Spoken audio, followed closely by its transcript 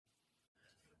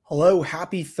Hello,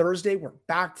 happy Thursday. We're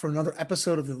back for another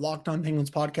episode of the Locked On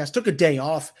Penguins podcast. Took a day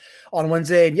off on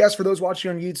Wednesday. And yes, for those watching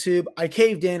on YouTube, I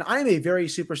caved in. I am a very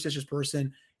superstitious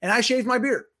person and I shaved my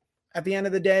beard. At the end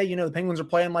of the day, the Penguins are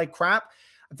playing like crap.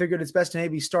 I figured it's best to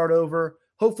maybe start over.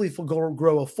 Hopefully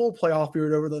grow a full playoff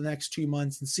beard over the next 2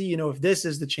 months and see, if this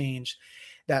is the change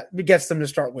that gets them to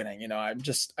start winning.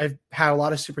 I've had a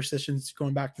lot of superstitions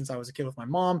going back since I was a kid with my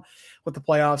mom with the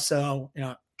playoffs. So,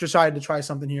 decided to try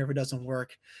something here. If it doesn't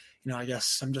work, I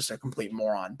guess I'm just a complete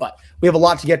moron. But we have a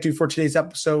lot to get to for today's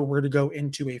episode. We're going to go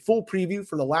into a full preview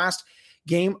for the last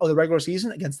game of the regular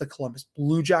season against the Columbus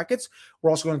Blue Jackets. We're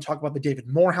also going to talk about the David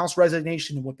Morehouse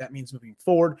resignation and what that means moving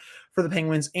forward for the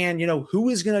Penguins. And, who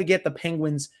is going to get the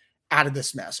Penguins out of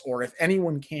this mess? Or if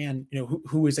anyone can,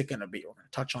 who is it going to be? We're going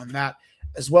to touch on that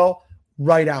as well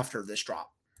right after this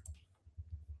drop.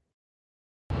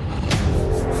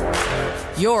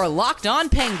 You're Locked On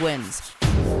Penguins,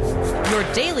 your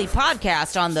daily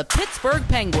podcast on the Pittsburgh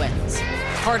Penguins,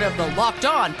 part of the Locked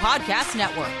On Podcast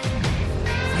Network,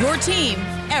 your team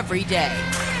every day.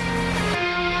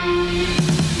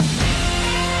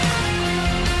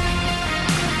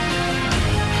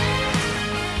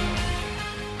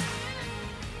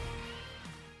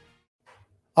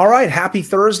 All right, happy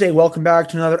Thursday. Welcome back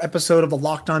to another episode of the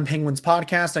Locked On Penguins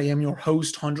podcast. I am your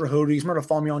host, Hunter Hodes. Remember to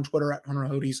follow me on Twitter at Hunter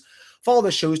Hodes. Follow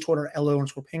the show's Twitter,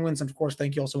 LO_Penguins. And of course,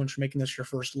 thank you all so much for making this your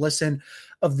first listen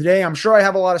of the day. I'm sure I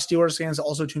have a lot of Steelers fans that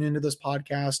also tune into this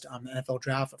podcast. The NFL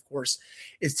draft, of course,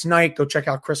 is tonight. Go check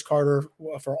out Chris Carter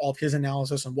for all of his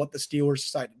analysis on what the Steelers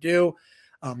decide to do.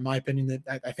 My opinion,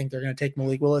 that I think they're going to take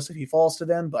Malik Willis if he falls to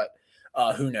them, but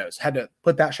who knows? Had to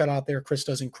put that shot out there. Chris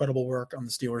does incredible work on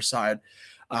the Steelers side.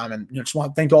 And just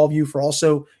want to thank all of you for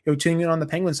also tuning in on the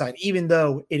Penguin side, even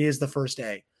though it is the first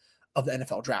day of the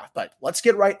NFL draft. But let's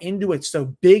get right into it. So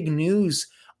big news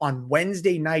on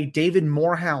Wednesday night. David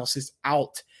Morehouse is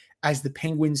out as the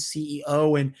Penguins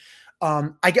CEO. And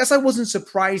I guess I wasn't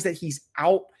surprised that he's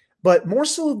out, but more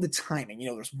so the timing.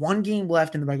 There's one game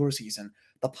left in the regular season.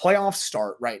 The playoffs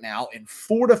start right now in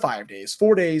 4 to 5 days.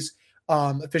 4 days.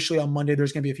 Officially on Monday,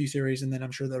 there's going to be a few series, and then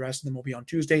I'm sure the rest of them will be on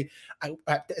Tuesday.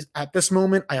 At this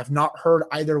moment, I have not heard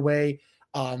either way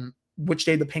which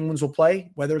day the Penguins will play,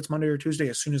 whether it's Monday or Tuesday.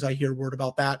 As soon as I hear word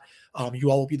about that,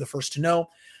 you all will be the first to know.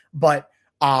 But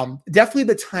definitely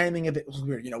the timing of it was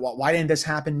weird. Why didn't this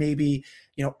happen maybe,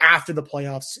 after the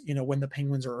playoffs, when the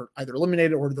Penguins are either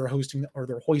eliminated or they're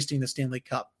hoisting the Stanley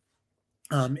Cup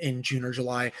in June or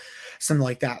July, something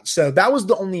like that. So that was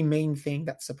the only main thing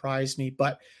that surprised me.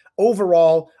 But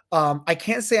overall, I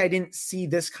can't say I didn't see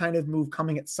this kind of move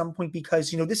coming at some point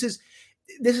because, this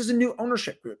is a new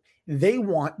ownership group. They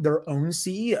want their own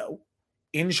CEO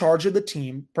in charge of the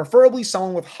team, preferably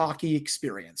someone with hockey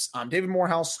experience. David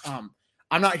Morehouse,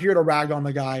 I'm not here to rag on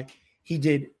the guy. He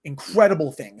did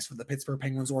incredible things for the Pittsburgh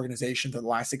Penguins organization for the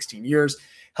last 16 years,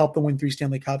 helped them win 3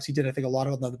 Stanley Cups. He did, I think, a lot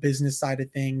of the business side of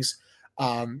things.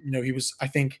 He was, I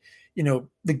think,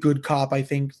 the good cop, I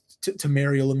think, to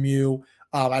Mario Lemieux.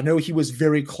 I know he was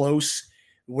very close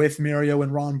with Mario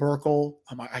and Ron Burkle.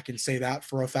 I can say that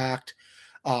for a fact.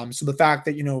 So the fact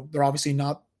that, they're obviously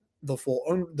not the full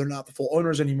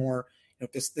owners anymore.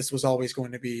 This was always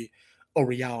going to be a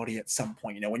reality at some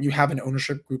point. When you have an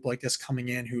ownership group like this coming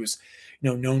in, who's,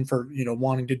 known for,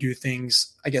 wanting to do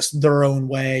things, I guess, their own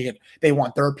way, and they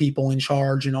want their people in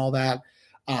charge and all that.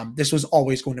 This was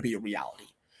always going to be a reality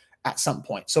at some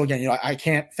point. So again, I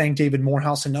can't thank David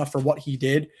Morehouse enough for what he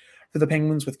did for the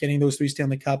Penguins with getting those 3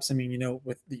 Stanley Cups. I mean,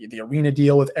 with the arena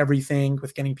deal, with everything,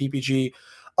 with getting PPG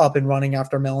up and running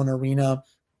after Mellon Arena,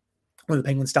 when the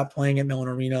Penguins stopped playing at Mellon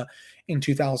Arena in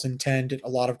 2010, did a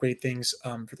lot of great things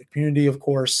for the community, of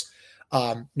course.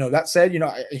 That said,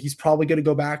 he's probably going to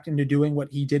go back into doing what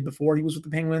he did before he was with the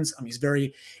Penguins. He's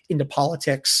very into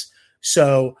politics.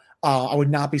 So I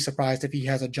would not be surprised if he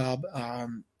has a job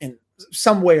in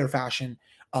some way or fashion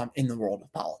in the world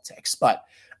of politics. But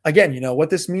again, what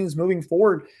this means moving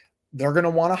forward, they're going to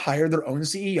want to hire their own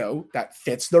CEO that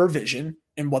fits their vision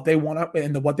and what they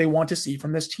want to see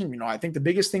from this team. I think the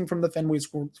biggest thing from the Fenway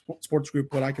Sports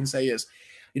Group, what I can say is,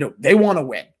 they want to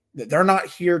win. They're not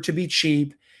here to be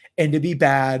cheap and to be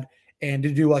bad and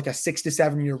to do like a 6 to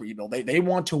 7 year rebuild. They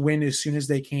want to win as soon as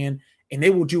they can, and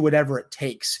they will do whatever it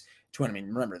takes to win.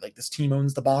 Remember, this team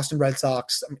owns the Boston Red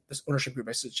Sox. This ownership group,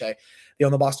 I should say, they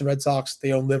own the Boston Red Sox.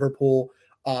 They own Liverpool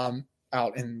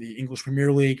out in the English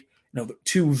Premier League.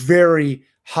 2 very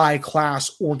high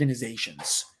class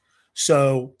organizations.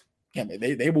 So again,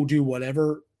 they will do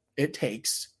whatever it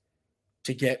takes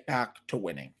to get back to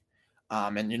winning.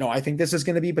 I think this is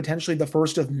going to be potentially the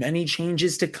first of many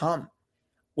changes to come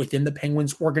within the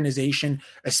Penguins organization,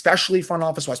 especially front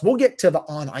office wise. We'll get to the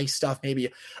on ice stuff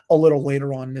maybe a little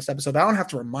later on in this episode. I don't have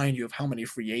to remind you of how many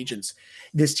free agents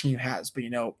this team has, but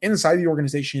inside the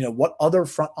organization, what other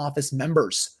front office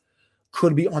members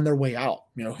could be on their way out,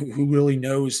 who really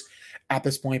knows at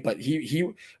this point, but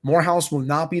Morehouse will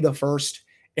not be the first,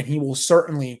 and he will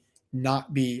certainly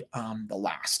not be the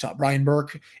last. Brian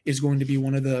Burke is going to be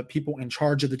one of the people in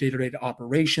charge of the day-to-day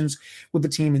operations with the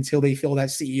team until they fill that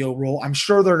CEO role. I'm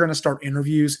sure they're going to start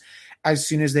interviews as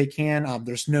soon as they can.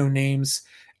 There's no names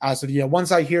as of yet.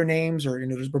 Once I hear names or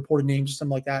there's reported names or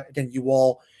something like that, again, you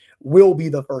all will be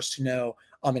the first to know.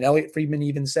 And Elliot Friedman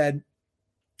even said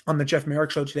on the Jeff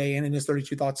Merrick show today and in his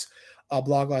 32 Thoughts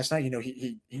blog last night,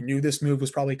 he knew this move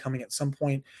was probably coming at some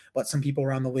point, but some people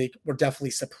around the league were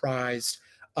definitely surprised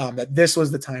that this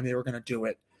was the time they were going to do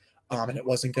it. And it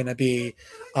wasn't going to be,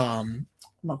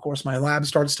 of course, my lab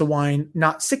starts to whine,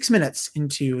 not 6 minutes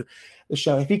into the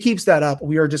show. If he keeps that up,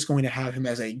 we are just going to have him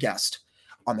as a guest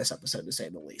on this episode, to say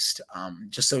the least,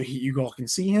 just so you all can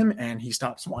see him and he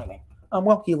stops whining.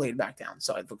 Well, he laid back down,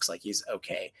 so it looks like he's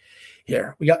okay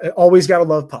here. We always got to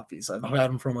love puppies. I've had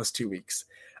him for almost 2 weeks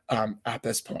at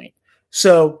this point.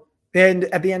 So, and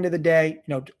at the end of the day,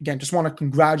 again, just want to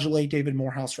congratulate David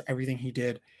Morehouse for everything he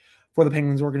did for the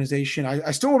Penguins organization.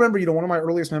 I still remember, one of my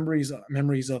earliest memories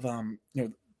of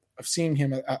seeing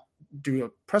him do a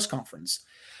press conference.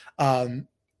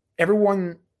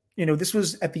 Everyone, this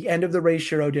was at the end of the Ray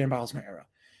Shero, Dan Bylsma era,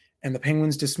 and the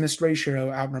Penguins dismissed Ray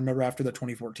Shero out. Remember after the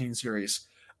 2014 series,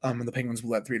 when the Penguins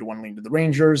led 3-1 lead to the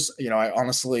Rangers.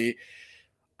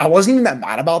 I wasn't even that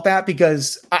mad about that,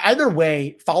 because either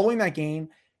way, following that game,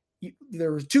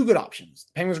 there were two good options.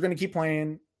 The Penguins are going to keep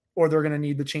playing, or they're going to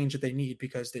need the change that they need,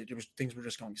 because things were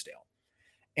just going stale.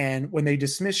 And when they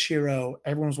dismissed Shero,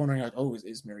 everyone was wondering,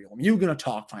 is Mario Lemieux going to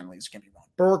talk finally? Is it going to be Ron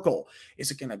Burkle? Is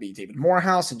it going to be David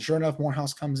Morehouse? And sure enough,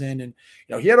 Morehouse comes in, and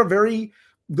he had a very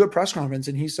good press conference,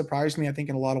 and he surprised me, I think,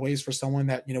 in a lot of ways for someone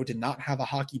that did not have a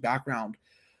hockey background,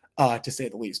 to say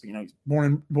the least. But, he's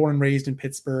born and raised in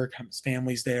Pittsburgh. His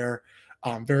family's there.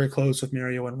 Very close with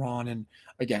Mario and Ron. And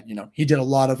again, he did a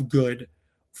lot of good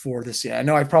for this year. I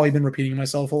know I've probably been repeating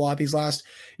myself a lot these last,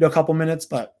 couple minutes,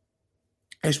 but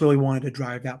I just really wanted to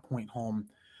drive that point home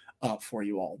for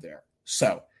you all there.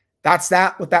 So that's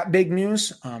that with that big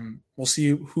news. We'll see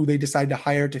who they decide to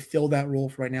hire to fill that role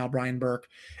for right now, Brian Burke,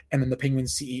 and then the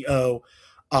Penguins CEO.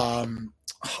 I'm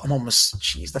almost,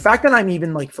 the fact that I'm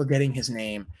even forgetting his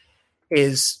name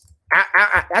is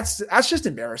that's just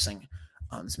embarrassing.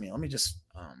 To me. Let me just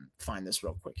find this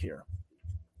real quick here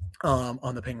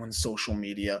on the Penguins social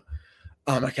media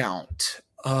account.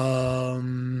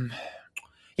 Kevin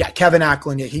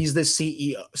Acklin. Yeah, he's the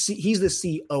CEO. He's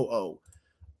the COO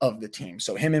of the team.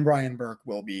 So him and Brian Burke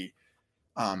will be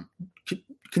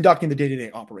conducting the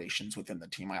day-to-day operations within the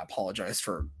team. I apologize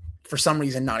for some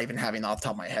reason not even having that off the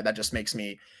top of my head. That just makes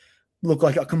me look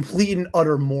like a complete and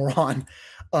utter moron,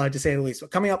 to say the least. But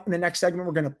coming up in the next segment,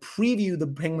 we're going to preview the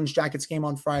Penguins Jackets game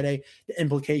on Friday, the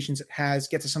implications it has,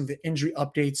 get to some of the injury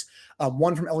updates,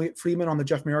 one from Elliot Friedman on the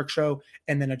Jeff Merrick show,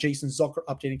 and then a Jason Zucker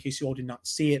update in case you all did not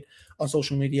see it on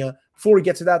social media. Before we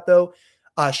get to that, though,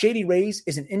 Shady Rays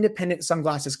is an independent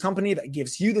sunglasses company that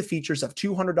gives you the features of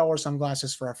 $200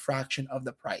 sunglasses for a fraction of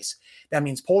the price. That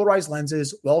means polarized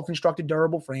lenses, well-constructed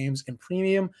durable frames, and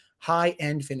premium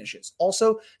high-end finishes.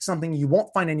 Also, something you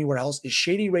won't find anywhere else is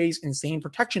Shady Rays' Insane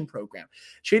Protection Program.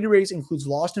 Shady Rays includes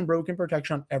lost and broken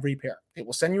protection on every pair. They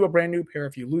will send you a brand new pair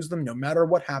if you lose them, no matter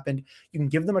what happened. You can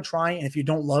give them a try, and if you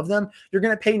don't love them, you're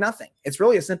going to pay nothing. It's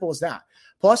really as simple as that.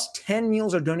 Plus, 10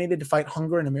 meals are donated to fight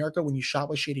hunger in America when you shop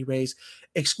with Shady Rays.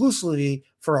 Exclusively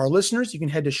for our listeners, you can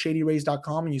head to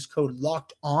shadyrays.com and use code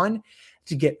LOCKEDON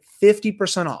to get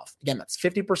 50% off. Again, that's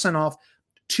 50% off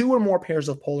 2 or more pairs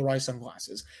of polarized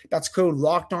sunglasses. That's code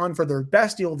LOCKEDON for their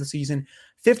best deal of the season.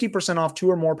 50% off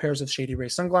 2 or more pairs of Shady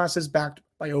Rays sunglasses, backed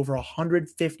by over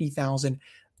 150,000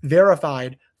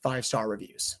 verified 5-star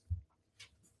reviews.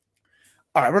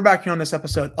 All right, we're back here on this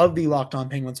episode of the Locked On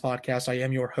Penguins podcast. I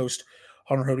am your host,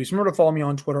 Hunter Hodes. Remember to follow me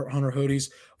on Twitter, Hunter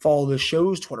Hodes. Follow the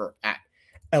show's Twitter at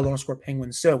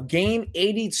 @L_Penguins. So game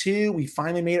 82, we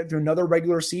finally made it through another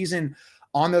regular season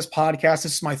on this podcast.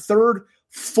 This is my third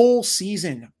full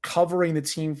season covering the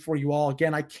team for you all.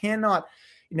 Again, I cannot,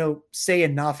 say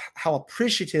enough how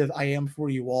appreciative I am for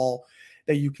you all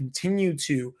that you continue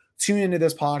to tune into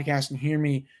this podcast and hear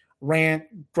me rant,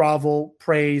 grovel,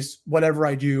 praise, whatever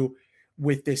I do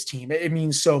with this team. It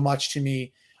means so much to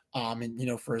me.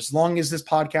 And, for as long as this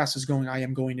podcast is going, I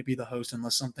am going to be the host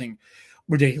unless something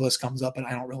ridiculous comes up, and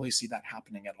I don't really see that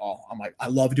happening at all. I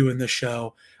love doing this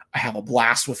show. I have a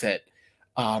blast with it.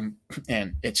 And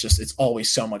it's always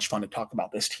so much fun to talk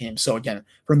about this team. So again,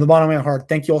 from the bottom of my heart,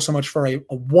 thank you all so much for a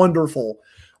wonderful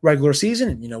regular season.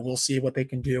 And, we'll see what they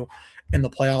can do in the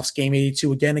playoffs. Game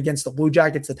 82 again against the Blue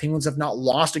Jackets. The Penguins have not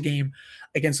lost a game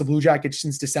against the Blue Jackets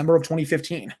since December of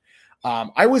 2015.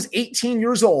 I was 18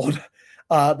 years old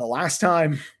the last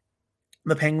time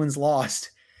the Penguins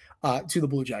lost to the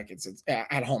Blue Jackets. It's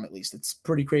at home, at least. It's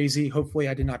pretty crazy. Hopefully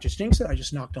I did not just jinx it. I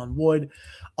just knocked on wood.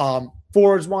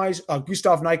 Forwards wise,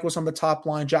 Gustav Nyquist on the top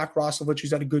line, Jack Roslovic,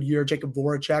 who's had a good year, Jacob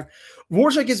Voracek.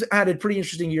 Voracek has had a pretty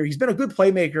interesting year. He's been a good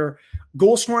playmaker.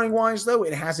 Goal scoring wise, though,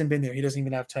 it hasn't been there. He doesn't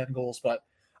even have 10 goals, but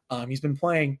he's been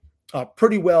playing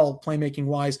pretty well playmaking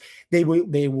wise. They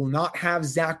will not have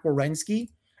Zach Werenski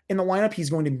in the lineup. He's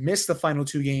going to miss the final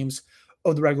 2 games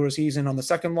of the regular season. On the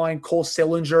second line, Cole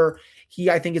Sillinger,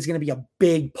 I think is going to be a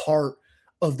big part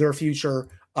of their future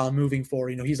moving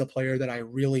forward. He's a player that I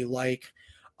really like.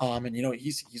 And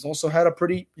he's also had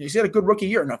he's had a good rookie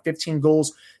year. 15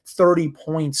 goals, 30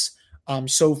 points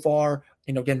so far.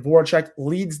 Again, Voracek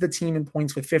leads the team in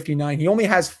points with 59. He only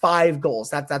has 5 goals.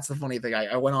 That's the funny thing.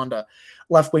 I went on to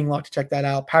Left Wing Luck to check that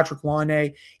out. Patrick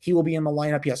Laine, he will be in the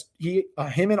lineup. Yes,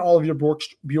 him and Oliver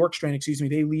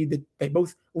Bjorkstrand, they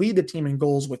both lead the team in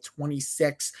goals with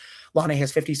 26. Laine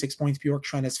has 56 points.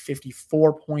 Bjorkstrand has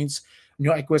 54 points.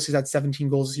 Nyquist has had 17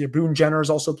 goals this year. Boone Jenner has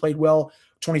also played well,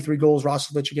 23 goals.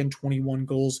 Roslovic again, 21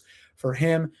 goals for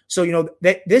him. So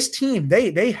this team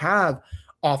they have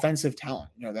offensive talent.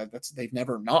 They've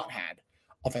never not had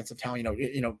offensive talent.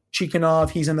 Chikhanov,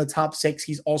 he's in the top 6.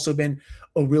 He's also been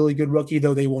a really good rookie,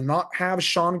 though they will not have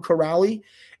Sean Kuraly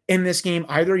in this game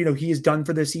either. He is done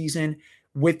for the season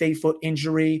with a foot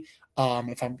injury.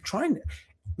 The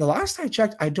last I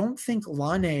checked, I don't think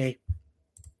Laine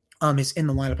is in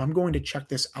the lineup. I'm going to check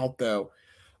this out though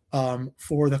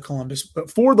for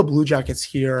the Blue Jackets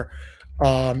here.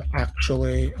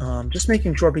 Just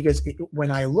making sure, because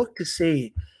when I looked to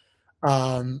see,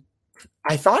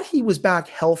 I thought he was back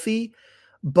healthy,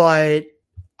 but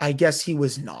I guess he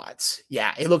was not.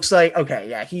 Yeah, it looks like, okay,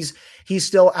 yeah, he's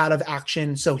still out of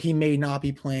action, so he may not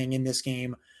be playing in this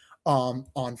game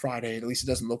on Friday. At least it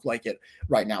doesn't look like it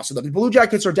right now. So the Blue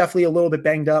Jackets are definitely a little bit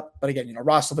banged up, but again,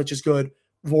 Roslovic is good.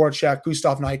 Voracek,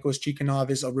 Gustav Nyquist,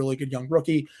 Chikhanov is a really good young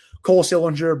rookie. Cole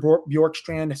Sillinger,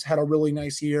 Bjorkstrand has had a really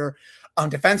nice year.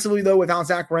 Defensively, though, without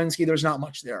Zach Werenski, there's not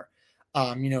much there.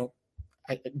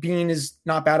 Bean is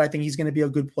not bad. I think he's going to be a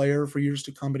good player for years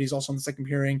to come, but he's also on the second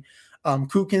pairing.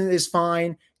 Kukin is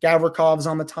fine. Gavrikov's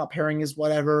on the top pairing is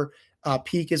whatever.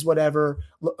 Peak is whatever.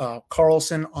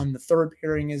 Carlson on the third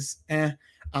pairing is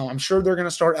I'm sure they're going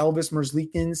to start Elvis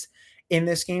Merzlikins in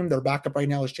this game. Their backup right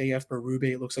now is JF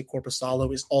Berube. It looks like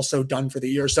Korpisalo is also done for the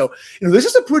year. So, this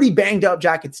is a pretty banged up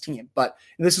Jackets team, but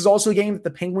this is also a game that the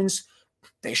Penguins,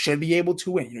 they should be able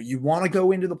to win. You want to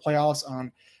go into the playoffs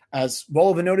on as well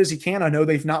of a note as you can. I know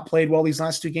they've not played well these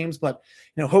last 2 games, but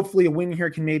hopefully a win here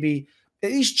can maybe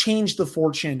at least change the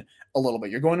fortune a little bit.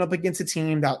 You're going up against a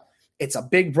team that it's a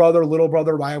big brother, little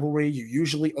brother rivalry. You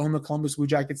usually own the Columbus Blue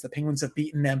Jackets. The Penguins have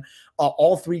beaten them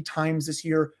all 3 times this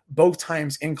year, both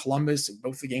times in Columbus.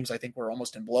 Both the games I think were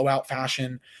almost in blowout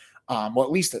fashion. Well, at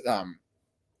least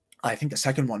I think the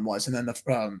second one was, and then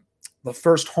the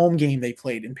first home game they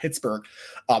played in Pittsburgh,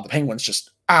 the Penguins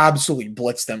just absolutely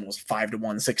blitzed them. It was 5-1,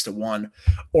 6-1,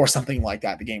 or something like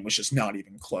that. The game was just not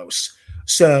even close.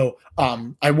 So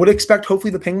I would expect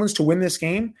hopefully the Penguins to win this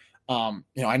game.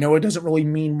 I know it doesn't really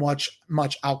mean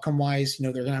much outcome wise.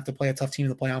 They're going to have to play a tough team in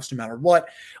the playoffs no matter what,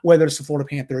 whether it's the Florida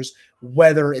Panthers,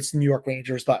 whether it's the New York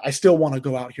Rangers, but I still want to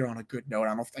go out here on a good note.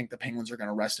 I don't think the Penguins are going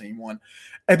to rest anyone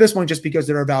at this point, just because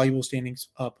there are valuable standings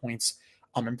points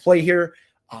in play here.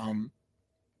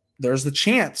 There's the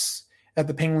chance that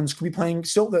the Penguins could be playing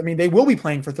still. I mean, they will be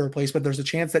playing for third place, but there's a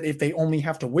chance that if they only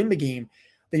have to win the game,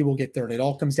 they will get third. It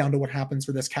all comes down to what happens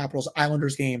for this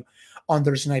Capitals-Islanders game on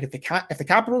Thursday night. If the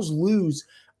Capitals lose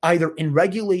either in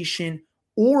regulation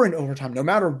or in overtime, no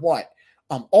matter what,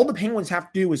 all the Penguins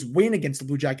have to do is win against the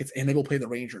Blue Jackets, and they will play the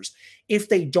Rangers. If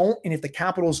they don't, and if the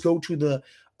Capitals go to the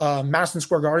Madison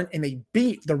Square Garden and they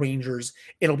beat the Rangers,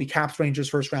 it'll be Caps-Rangers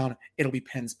first round. It'll be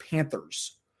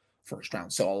Pens-Panthers first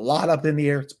round. So a lot up in the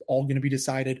air. It's all going to be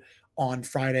decided on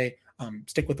Friday.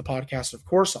 Stick with the podcast, of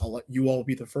course. I'll let you all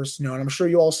be the first to know, and I'm sure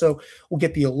you also will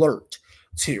get the alert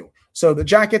too. So the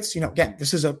Jackets, again,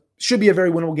 this should be a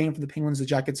very winnable game for the Penguins. The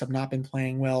Jackets have not been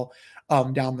playing well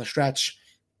down the stretch,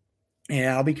 and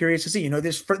I'll be curious to see.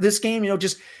 For this game,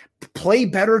 just play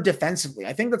better defensively.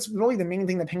 I think that's really the main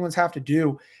thing the Penguins have to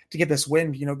do to get this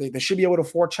win. They should be able to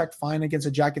forecheck fine against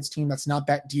a Jackets team that's not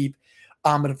that deep.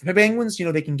 But if the Penguins,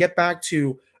 they can get back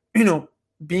to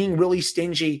being really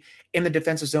stingy in the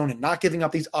defensive zone and not giving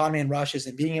up these odd man rushes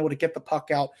and being able to get the puck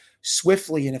out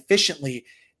swiftly and efficiently,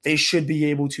 they should be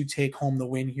able to take home the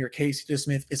win here. Casey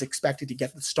DeSmith is expected to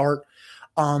get the start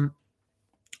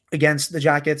against the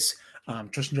Jackets.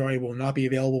 Tristan Jarry will not be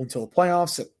available until the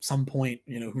playoffs at some point,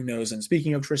 who knows. And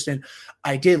speaking of Tristan,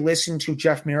 I did listen to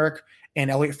Jeff Merrick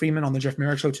and Elliot Friedman on the Jeff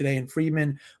Merrick show today, and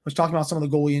Friedman was talking about some of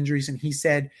the goalie injuries, and he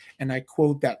said, and I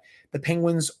quote, that the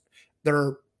Penguins,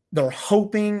 they're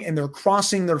hoping and they're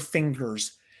crossing their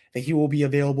fingers that he will be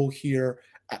available here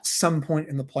at some point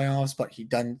in the playoffs, but he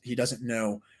doesn't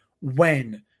know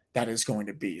when that is going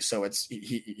to be. So it's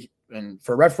and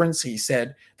for reference, he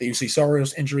said the UC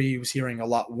Saros injury, he was hearing a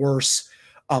lot worse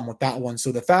with that one.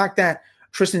 So the fact that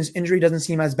Tristan's injury doesn't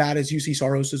seem as bad as UC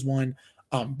Saros' one,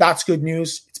 that's good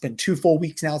news. It's been 2 full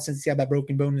weeks now since he had that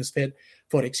broken bone in his foot,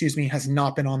 has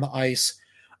not been on the ice.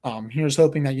 Here's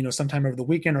hoping that, sometime over the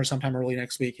weekend or sometime early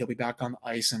next week, he'll be back on the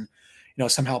ice and,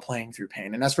 somehow playing through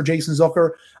pain. And as for Jason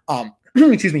Zucker,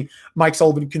 Mike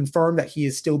Sullivan confirmed that he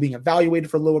is still being evaluated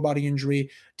for lower body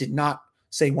injury, did not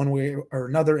say one way or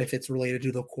another if it's related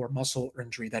to the core muscle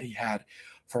injury that he had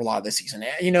for a lot of the season.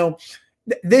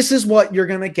 This is what you're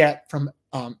going to get from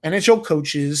NHL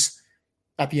coaches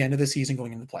at the end of the season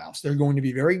going into the playoffs. They're going to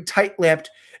be very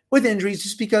tight-lipped with injuries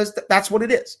just because that's what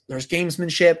it is. There's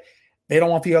gamesmanship. They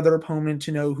don't want the other opponent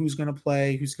to know who's going to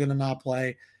play, who's going to not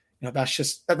play.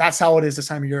 That's how it is this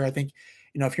time of year. I think,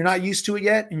 if you're not used to it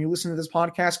yet and you listen to this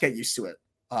podcast, get used to it.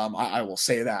 I will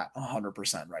say that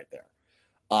 100% right there.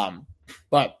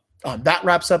 But that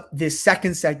wraps up this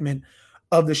second segment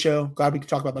of the show. Glad we could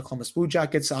talk about the Columbus Blue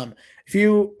Jackets. If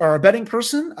you are a betting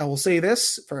person, I will say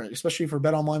this, especially for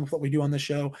Bet Online with what we do on this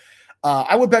show.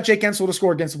 I would bet Jake Guentzel to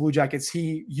score against the Blue Jackets.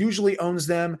 He usually owns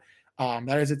them.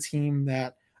 That is a team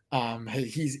that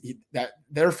that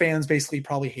their fans basically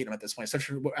probably hate him at this point,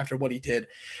 especially after what he did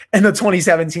in the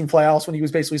 2017 playoffs when he was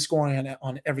basically scoring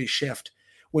on every shift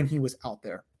when he was out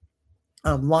there.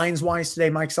 Lines wise today,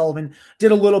 Mike Sullivan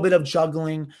did a little bit of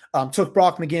juggling, took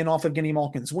Brock McGinn off of Evgeny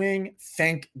Malkin's wing.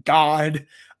 Thank God.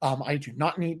 I do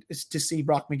not need to see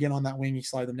Brock McGinn on that wing. He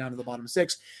slid them down to the bottom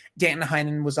 6. Danton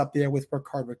Heinen was up there with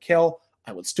Rickard Rakell.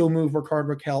 I would still move Rickard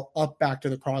Rakell up back to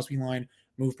the Crosby line,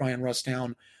 move Brian Rust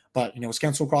down. But, it was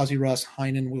Guentzel, Crosby, Rust.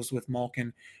 Heinen was with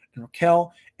Malkin and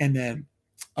Rakell. And then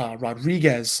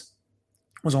Rodriguez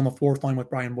was on the 4th line with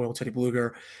Brian Boyle, Teddy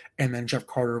Bluger. And then Jeff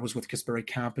Carter was with Kasperi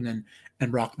Kapanen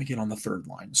and Brock McGinn on the 3rd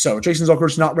line. So Jason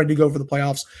Zucker's not ready to go for the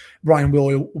playoffs. Brian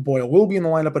Boyle will be in the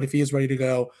lineup, but if he is ready to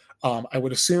go, I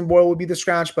would assume Boyle would be the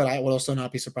scratch, but I would also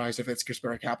not be surprised if it's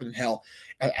Kasperi Kapanen. Hell,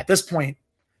 at this point,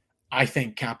 I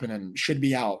think Kapanen should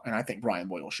be out, and I think Brian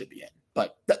Boyle should be in.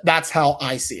 But that's how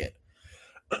I see it.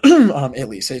 At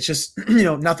least it's just,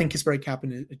 nothing Kasperi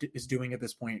Kapanen is doing at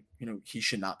this point. He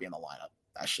should not be in the lineup.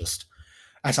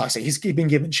 That's how I say. He's been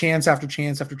given chance after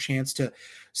chance after chance to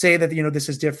say that, this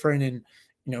is different and,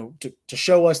 to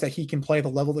show us that he can play the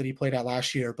level that he played at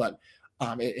last year, but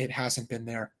it hasn't been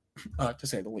there, to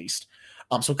say the least.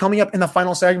 So coming up in the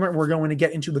final segment, we're going to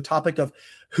get into the topic of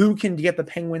who can get the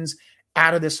Penguins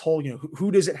out of this hole.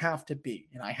 Who does it have to be?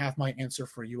 And I have my answer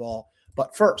for you all.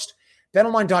 But first,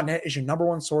 BetOnline.net is your number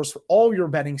one source for all your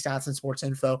betting stats and sports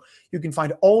info. You can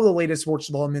find all the latest sports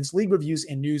developments, league reviews,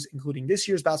 and news, including this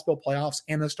year's basketball playoffs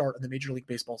and the start of the Major League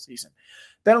Baseball season.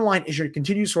 BetOnline is your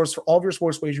continued source for all of your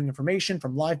sports wagering information,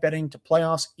 from live betting to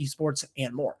playoffs, esports,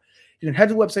 and more. You can head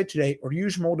to the website today or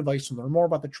use your mobile device to learn more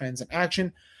about the trends in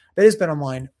action. That is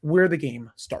BetOnline, where the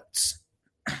game starts.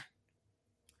 All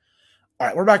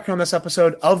right, we're back here on this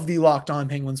episode of the Locked On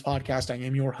Penguins podcast. I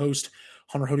am your host,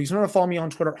 Hunter Hodes. Remember to follow me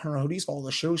on Twitter, Hunter Hodes. Follow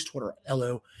the show's Twitter,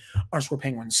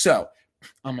 LO_Penguins. So,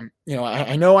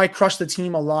 I know I crushed the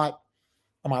team a lot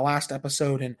on my last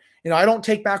episode, and I don't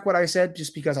take back what I said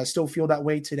just because I still feel that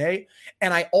way today.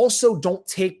 And I also don't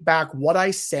take back what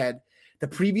I said the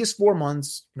previous 4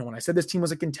 months, when I said this team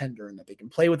was a contender and that they can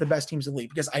play with the best teams in the league,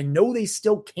 because I know they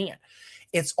still can.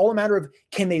 It's all a matter of,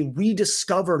 can they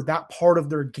rediscover that part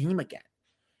of their game again?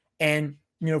 And,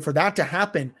 for that to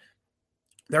happen,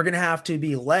 they're going to have to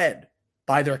be led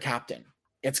by their captain.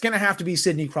 It's going to have to be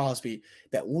Sidney Crosby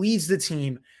that leads the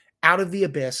team out of the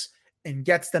abyss and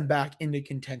gets them back into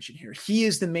contention here. He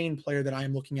is the main player that I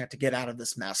am looking at to get out of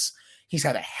this mess. He's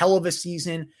had a hell of a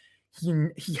season.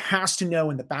 He has to know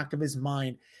in the back of his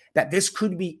mind that this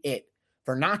could be it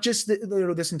for not just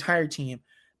this entire team,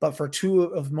 but for 2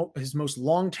 of his most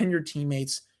long-tenured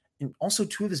teammates and also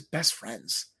 2 of his best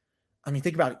friends. I mean,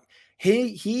 think about it.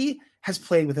 He has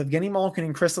played with Evgeny Malkin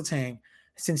and Chris Letang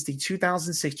since the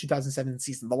 2006-2007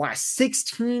 season. The last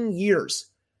 16 years,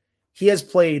 he has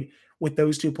played with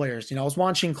those two players. I was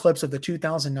watching clips of the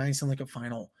 2009 Stanley Cup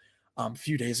final a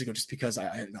few days ago, just because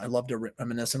I love to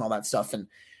reminisce and all that stuff. And,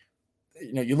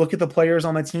 you look at the players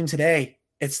on the team today,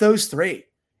 it's those three.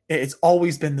 It's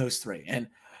always been those three. And,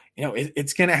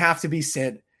 it's going to have to be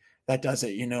Sid that does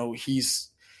it.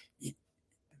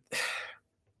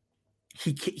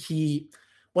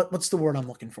 What's the word I'm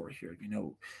looking for here?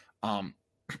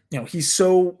 He's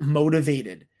so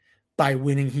motivated by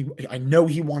winning. I know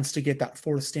he wants to get that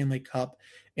fourth Stanley Cup,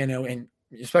 and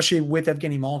especially with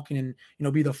Evgeny Malkin,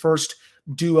 and, be the first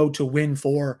duo to win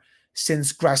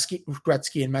since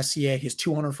Gretzky and Messier. His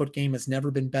 200-foot game has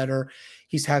never been better.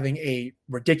 He's having a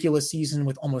ridiculous season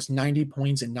with almost 90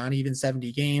 points in not even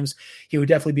 70 games. He would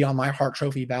definitely be on my Hart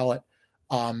Trophy ballot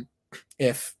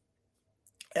if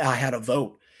I had a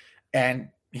vote. And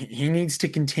he needs to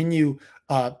continue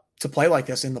to play like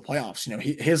this in the playoffs.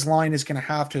 His line is going to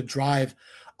have to drive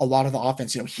a lot of the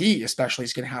offense. He especially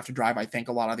is going to have to drive, I think,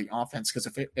 a lot of the offense, because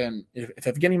if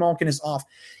Evgeny Malkin is off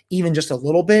even just a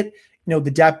little bit,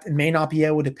 the depth may not be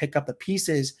able to pick up the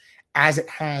pieces as it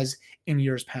has in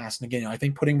years past. And again, I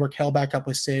think putting Raquel back up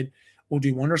with Sid will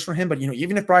do wonders for him. But,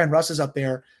 even if Brian Russ is up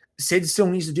there, Sid still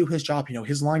needs to do his job.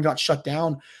 His line got shut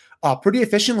down pretty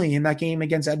efficiently in that game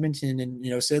against Edmonton.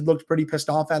 And, Sid looked pretty pissed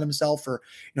off at himself for,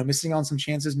 missing on some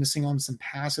chances, missing on some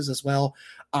passes as well.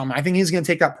 I think he's going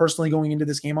to take that personally going into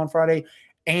this game on Friday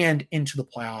and into the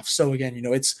playoffs. So again,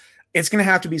 it's going to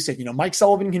have to be Sid. Mike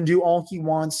Sullivan can do all he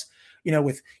wants,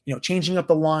 with, changing up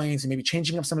the lines and maybe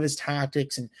changing up some of his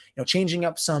tactics and, changing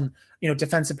up some,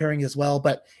 defensive pairing as well.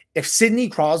 But if Sidney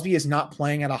Crosby is not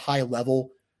playing at a high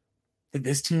level, then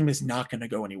this team is not going to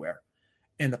go anywhere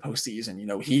in the postseason.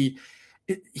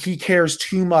 He cares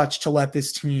too much to let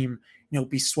this team,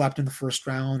 be swept in the first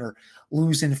round or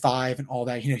lose in 5 and all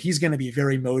that. He's going to be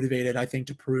very motivated, I think,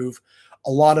 to prove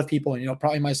a lot of people, and,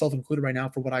 probably myself included right now,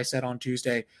 for what I said on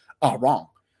Tuesday, wrong.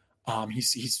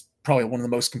 He's probably one of the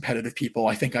most competitive people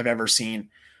I think I've ever seen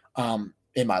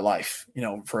in my life,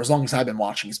 for as long as I've been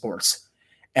watching sports,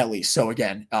 at least. So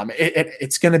again,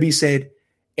 it's going to be Sid.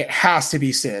 It has to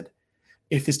be Sid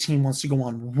if this team wants to go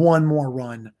on one more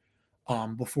run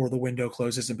before the window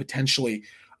closes, and potentially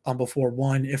before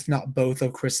one, if not both,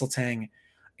 of Chris Letang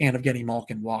and Evgeny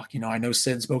Malkin walk. I know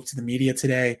Sid spoke to the media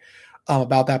today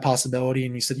about that possibility,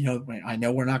 and he said, I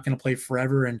know we're not going to play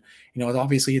forever, and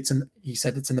obviously he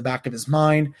said it's in the back of his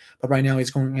mind, but right now he's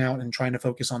going out and trying to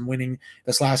focus on winning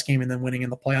this last game and then winning in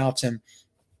the playoffs. And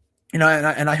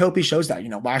and I hope he shows that.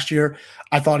 Last year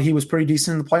I thought he was pretty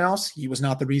decent in the playoffs. He was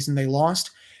not the reason they lost,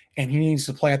 and he needs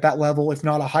to play at that level, if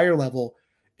not a higher level,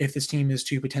 if this team is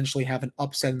to potentially have an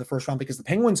upset in the first round, because the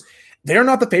Penguins, they're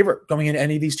not the favorite going into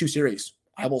any of these two series.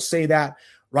 I will say that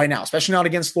right now, especially not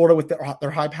against Florida with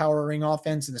their high-powering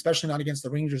offense, and especially not against the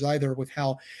Rangers either with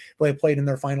how they played in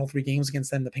their final 3 games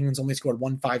against them. The Penguins only scored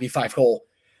 1 5v5 goal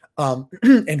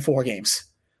in 4 games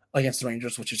against the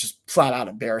Rangers, which is just flat out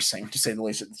embarrassing, to say the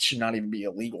least. It should not even be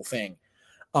a legal thing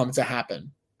to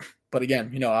happen. But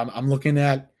again, I'm looking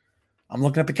at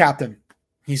the captain.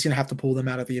 He's going to have to pull them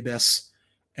out of the abyss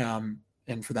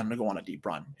and for them to go on a deep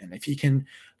run. And if he can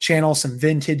channel some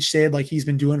vintage Sid like he's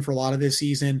been doing for a lot of this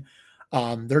season,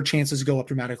 their chances go up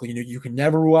dramatically. You can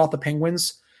never rule out the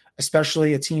Penguins,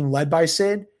 especially a team led by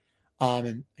Sid.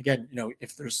 And again,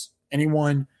 if there's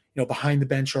anyone, behind the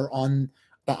bench or on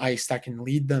the ice that can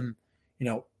lead them,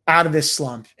 out of this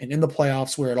slump and in the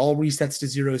playoffs where it all resets to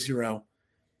 0-0,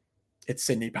 it's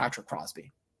Sidney Patrick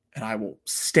Crosby. And I will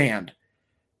stand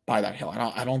by that hill.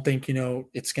 I don't think,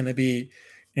 it's going to be,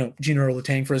 Gino or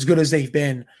Letang, for as good as they've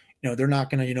been, they're not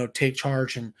going to, take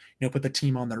charge and, put the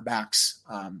team on their backs.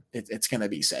 It's going to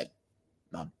be Sid.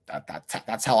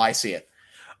 That's how I see it,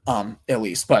 at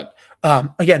least. But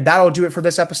again, that'll do it for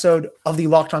this episode of the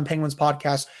Locked On Penguins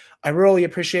podcast. I really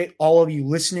appreciate all of you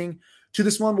listening to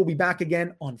this one. We'll be back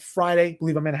again on Friday. I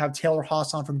believe I'm going to have Taylor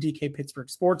Haas on from DK Pittsburgh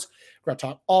Sports. We're going to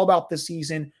talk all about this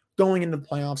season, going into the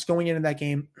playoffs, going into that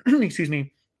game, excuse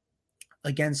me,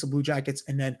 against the Blue Jackets.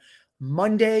 And then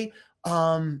Monday,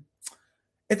 the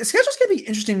schedule's going to be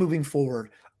interesting moving forward.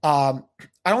 I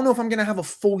don't know if I'm going to have a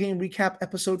full game recap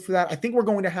episode for that. I think we're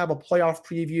going to have a playoff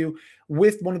preview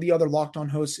with one of the other Locked On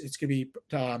hosts. It's going to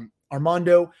be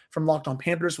Armando from Locked On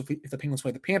Panthers if the Penguins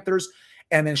play the Panthers.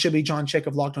 And then it should be John Chick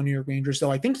of Locked On New York Rangers.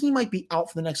 So I think he might be out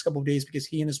for the next couple of days because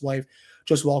he and his wife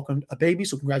just welcomed a baby.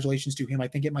 So congratulations to him. I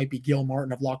think it might be Gil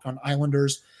Martin of Locked On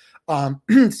Islanders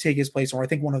to take his place, or I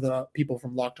think one of the people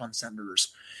from Locked On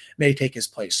Senators may take his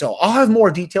place. So I'll have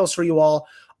more details for you all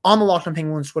on the Locked On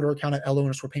Penguins Twitter account at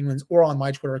LO_Penguins or on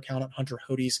my Twitter account at Hunter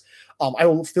Hodes. I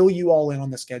will fill you all in on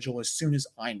the schedule as soon as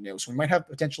I know. So we might have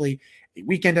potentially a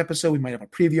weekend episode. We might have a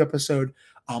preview episode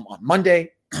on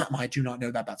Monday. I do not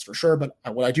know that, that's for sure. But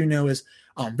what I do know is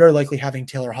very likely having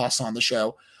Taylor Haase on the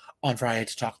show on Friday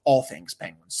to talk all things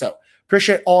Penguins. So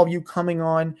appreciate all of you coming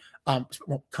on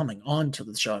to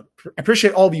the show. I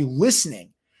appreciate all of you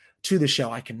listening to the show.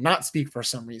 I cannot speak for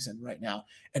some reason right now.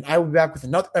 And I will be back with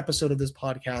another episode of this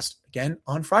podcast again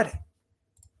on Friday.